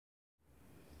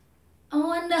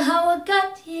wonder how I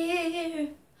got here.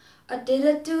 What did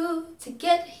I do to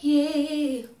get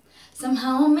here?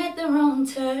 Somehow I made the wrong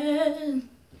turn,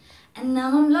 and now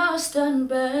I'm lost and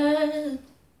burned.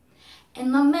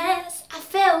 In my mess I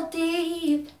fell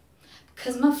deep,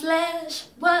 'cause my flesh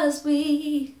was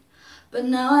weak. But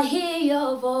now I hear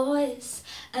your voice,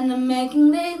 and I'm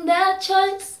making that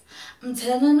choice. I'm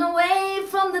turning away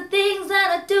from the things that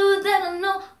I do that I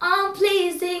know aren't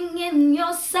pleasing in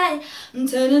your sight. I'm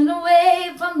turning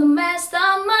away from the messed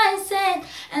up mindset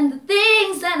and the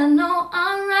things that I know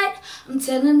aren't right. I'm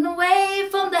turning away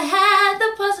from the habit, the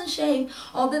past and shame,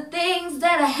 all the things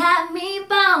that had me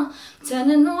bound.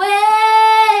 Turning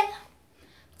away,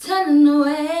 turning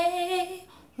away.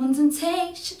 When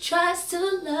temptation tries to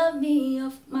love me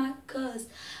off my cause,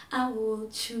 I will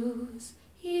choose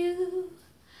you.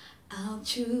 I'll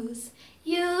choose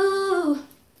you.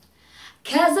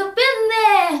 'Cause I've been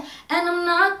there and I'm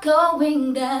not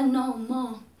going there no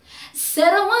more.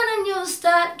 Said I want a new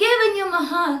start, giving you my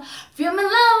heart. Feel my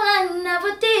love, I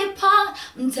never depart.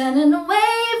 I'm turning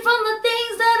away from the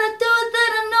things that I do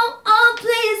that I know aren't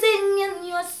pleasing in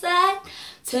your sight.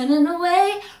 Turning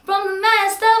away from the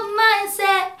messed up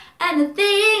mindset and the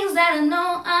things that I know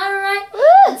aren't right.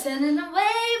 I'm turning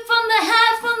away from the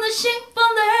hate, from the shame,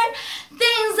 from the hurt,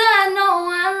 things that I know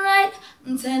aren't right.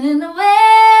 I'm turning away.